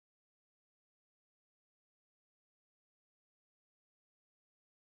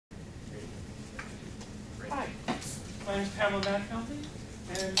My name is Pamela McA'Nulty,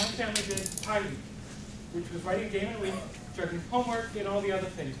 and my family did PyWeek, which was writing a game in a week, juggling homework and all the other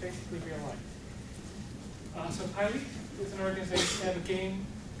things, basically real life. So PyWeek is an organization that have a game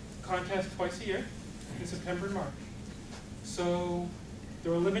contest twice a year, in September and March. So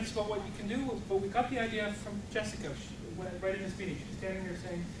there were limits about what you can do, but we got the idea from Jessica right in this meeting. She's standing there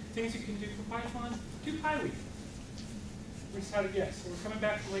saying, things you can do for Python, do PyWeek. We decided yes. So we're coming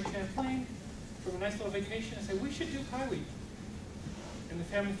back from Lake Champlain from a nice little vacation and said, we should do PyWeek. And the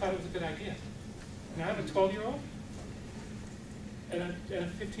family thought it was a good idea. And I have a 12-year-old and a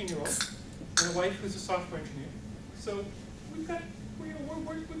 15-year-old and a wife who's a software engineer. So we've got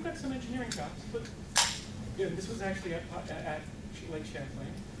some engineering jobs, but yeah, this was actually at Lake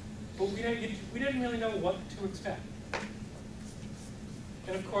Champlain. But we didn't really know what to expect.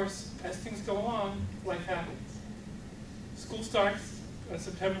 And of course, as things go along, life happens. School starts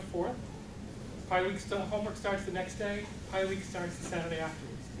September 4th. PyWeek homework starts the next day. PyWeek starts the Saturday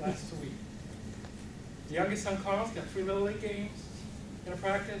afterwards, lasts a week. The youngest son, Carl's got 3 little league games in a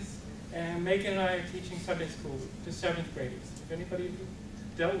practice, and Megan and I are teaching Sunday school to 7th graders. If anybody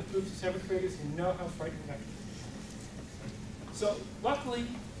dealt with groups of 7th graders, you know how frightening that is. So luckily,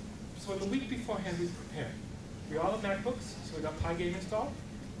 so the week beforehand we prepared. We all have MacBooks, so we got Pygame installed.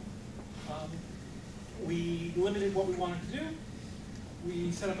 We limited what we wanted to do.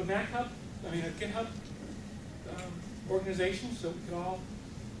 We set up a a GitHub organization so we could all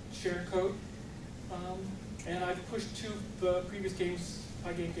share code. And I pushed 2 of the previous games,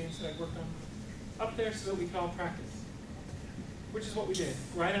 Pygame games that I worked on up there so that we could all practice, which is what we did.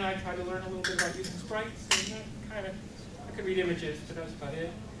 Ryan and I tried to learn a little bit about using sprites, and I could read images, but that was about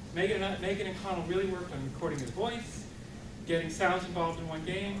it. Megan and Connell really worked on recording his voice, getting sounds involved in one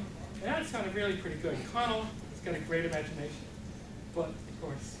game, and that sounded really pretty good. Connell has got a great imagination, but of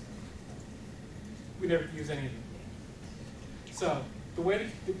course, we never use any of them. So the way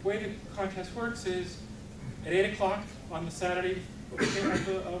the contest works is at 8 o'clock on the Saturday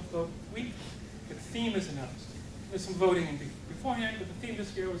of the week, the theme is announced. There's some voting beforehand, but the theme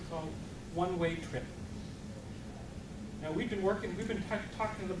this year was called One-Way Trip. Now we've been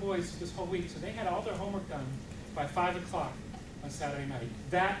talking to the boys this whole week, so they had all their homework done by 5 o'clock on Saturday night.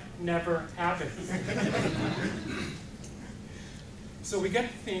 That never happens. So we get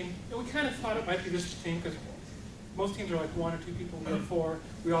the theme, and we kind of thought it might be this theme, because most teams are like 1 or 2 people, we had 4.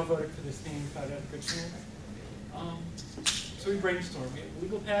 We all voted for this theme, we thought it had a good chance. So we brainstormed. We had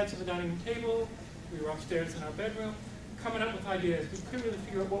legal pads on the dining room table. We were upstairs in our bedroom, coming up with ideas. We couldn't really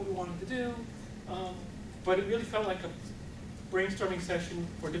figure out what we wanted to do, but it really felt like a brainstorming session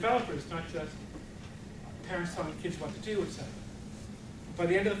for developers, not just parents telling kids what to do, etc. By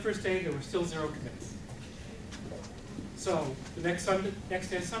the end of the first day, there were still 0 commits. So the next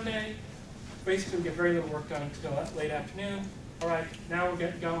day is Sunday. Basically, we get very little work done until late afternoon. All right, now we're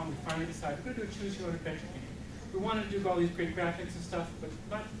getting going. We finally decided we're going to do a choose-your-own-adventure game. We wanted to do all these great graphics and stuff,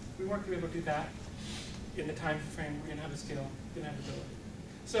 but we weren't going to be able to do that in the time frame. We didn't have the skill, didn't have the ability.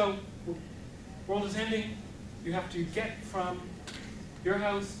 So, world is ending. You have to get from your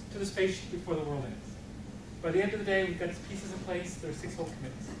house to the spaceship before the world ends. By the end of the day, we've got pieces in place. There are 6 whole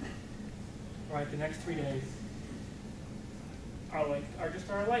commits. All right, the next 3 days are just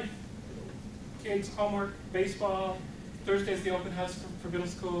our life. Kids, homework, baseball. Thursday's the open house for middle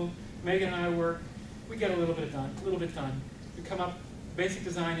school. Megan and I work. We get a little bit done. We come up. Basic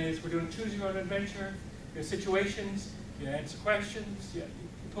design is we're doing choose your own adventure. There's situations. You answer questions. You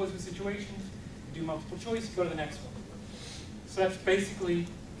pose with situations. You do multiple choice. You go to the next one. So that's basically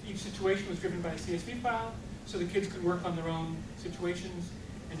each situation was driven by a CSV file, so the kids could work on their own situations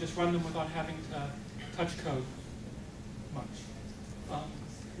and just run them without having to touch code much.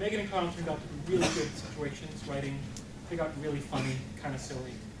 Megan and Connell turned out to be really good situations, writing. They got really funny, kind of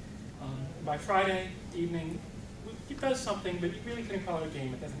silly. By Friday evening, it does something, but you really couldn't call it a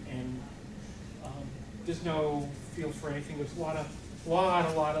game. It doesn't end. There's no feel for anything. There's a lot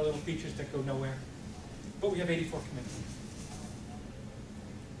of little features that go nowhere. But we have 84 commits.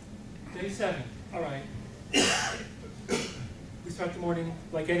 Day 7. All right. We start the morning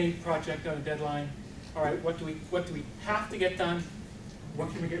like any project on a deadline. All right, what do we have to get done? What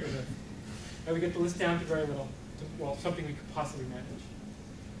can we get rid of? And we get the list down to very little, well, something we could possibly manage.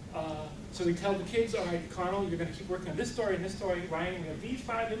 So we tell the kids, all right, Connell, you're going to keep working on this story and this story. Ryan, we have these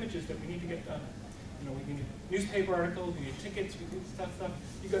 5 images that we need to get done. You know, we need newspaper articles, we need tickets, we need stuff.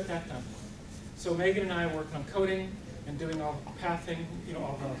 You got that done. So Megan and I are working on coding and doing all the pathing, you know,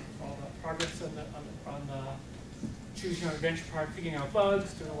 all the progress on the choose your own adventure part, figuring out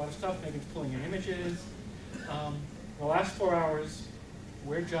bugs, doing a lot of stuff. Megan's pulling in images. The last 4 hours,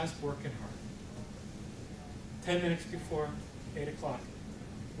 we're just working hard. 10 minutes before 8 o'clock.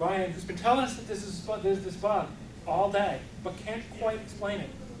 Ryan, who's been telling us that there's this bug all day, but can't quite explain it.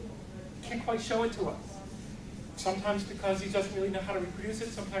 Can't quite show it to us. Sometimes because he doesn't really know how to reproduce it,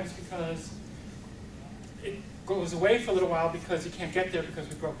 sometimes because it goes away for a little while because he can't get there because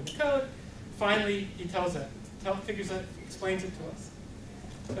we've broken the code. Finally, he tells it, figures it, explains it to us.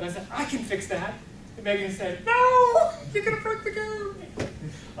 And I said, I can fix that. And Megan said, no, you're going to break the code.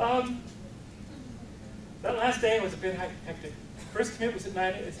 That last day was a bit hectic. First commit was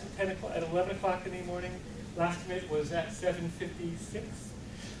at 11 o'clock in the morning. Last commit was at 7:56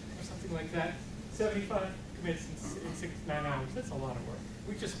 or something like that. 75 commits in 9 hours. That's a lot of work.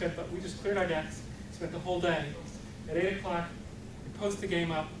 We just cleared our decks, spent the whole day. At 8 o'clock, we post the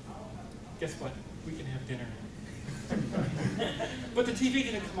game up. Guess what? We can have dinner now. But the TV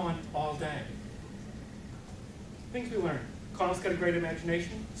didn't come on all day. Things we learned. Carl's got a great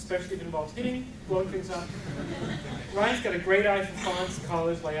imagination, especially if it involves hitting, blowing things up. Ryan's got a great eye for fonts,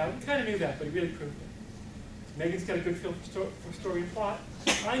 colors, layout. We kind of knew that, but he really proved it. Megan's got a good feel for story and plot.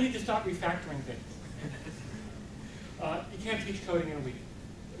 I need to stop refactoring things. You can't teach coding in a week.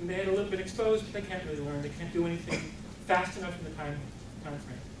 And they had a little bit exposed, but they can't really learn. They can't do anything fast enough in the time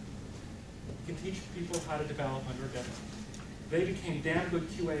frame. You can teach people how to develop under a deadline. They became damn good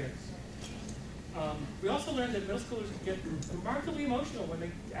QAers. We also learned that middle schoolers can get remarkably emotional when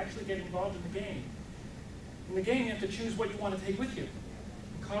they actually get involved in the game. In the game, you have to choose what you want to take with you.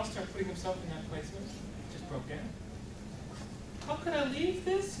 And Carl started putting himself in that place, and it just broke down. How could I leave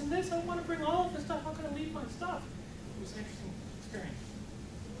this and this? I want to bring all of this stuff. How could I leave my stuff? It was an interesting experience.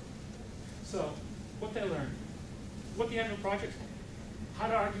 So, what they learned, what the annual projects were, how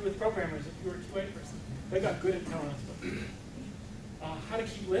to argue with programmers if you were a QA person. They got good at telling us stuff. How to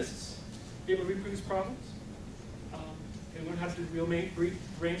keep lists, be able to reproduce problems. They learn how to do real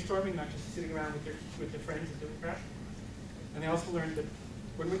brainstorming, not just sitting around with their friends and doing crap. And they also learned that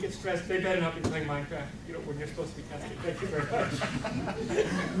when we get stressed, they better not be playing Minecraft, when you're supposed to be testing. Thank you very much.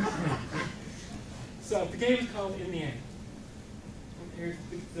 So the game is called In the End. Here's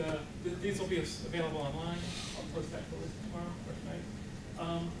these will be available online. I'll post that for tomorrow or tonight.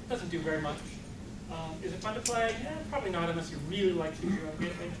 Doesn't do very much. Is it fun to play? Yeah, probably not unless you really like to do your own game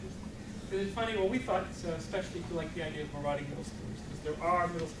adventures. Is it funny? Well, we thought, especially if you like the idea of marauding middle schoolers, because there are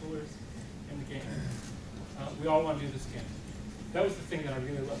middle schoolers in the game. We all want to do this game. That was the thing that I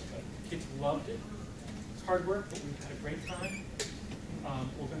really loved about it. The kids loved it. It's hard work, but we've had a great time.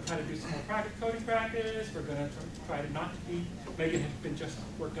 We're going to try to do some more private coding practice. We're going to try to not to be. Megan has been just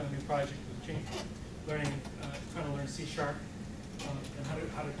worked on a new project with Jane, trying to learn C# and how to do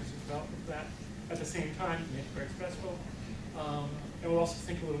some development with that. At the same time, make it very stressful. And we'll also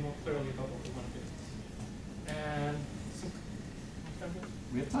think a little more clearly about what we want to do. And some.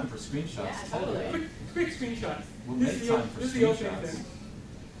 We have time for screenshots. Yeah, totally. Quick screenshots. We'll make time for screenshots.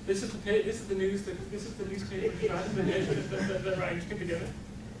 This is the news. This is the newspaper shot that Ryan put together.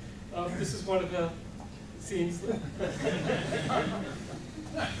 This is one of the scenes.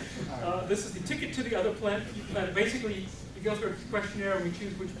 This is the ticket to the other planet. Basically, you go through a questionnaire and we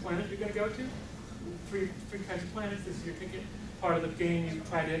choose which planet you're going to go to. Three kinds of planets. This is your ticket. Part of the game, you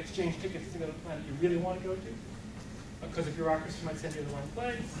try to exchange tickets to the other planet you really want to go to. Because of bureaucracy might send you to the wrong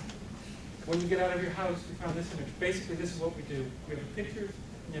place. When you get out of your house, we found this image. Basically, this is what we do. We have a picture,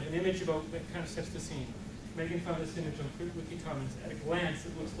 and you have an image about that kind of sets the scene. Megan found this image on Wiki Commons. At a glance,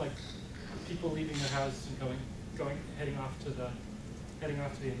 it looks like people leaving their houses and heading off to the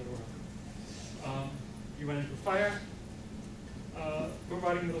end of the world. You run into a fire. We're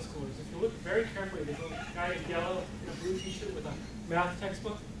writing middle schoolers. If you look very carefully, there's a guy in yellow in a blue T-shirt with a math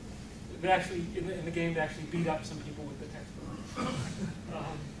textbook. They actually, in the game, they actually beat up some people with the textbook.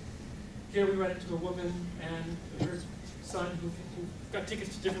 Here we run into a woman and her son who got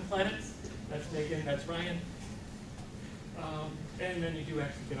tickets to different planets. That's Megan, that's Ryan. And then you do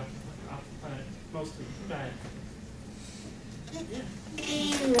actually get off the planet, mostly bad. Yeah.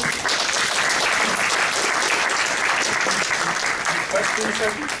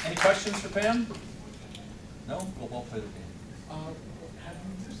 Any questions for Pam? No? We'll play the game. Have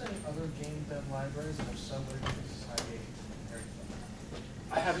you used any other game dev libraries, and if so, what do you use Pygame?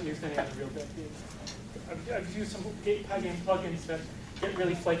 I haven't used any other real dev games. I've used some Pygame plugins that get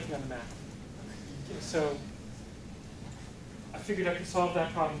really flaky on the Mac. So I figured I could solve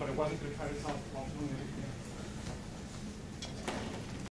that problem, but I wasn't going to try to solve the problem.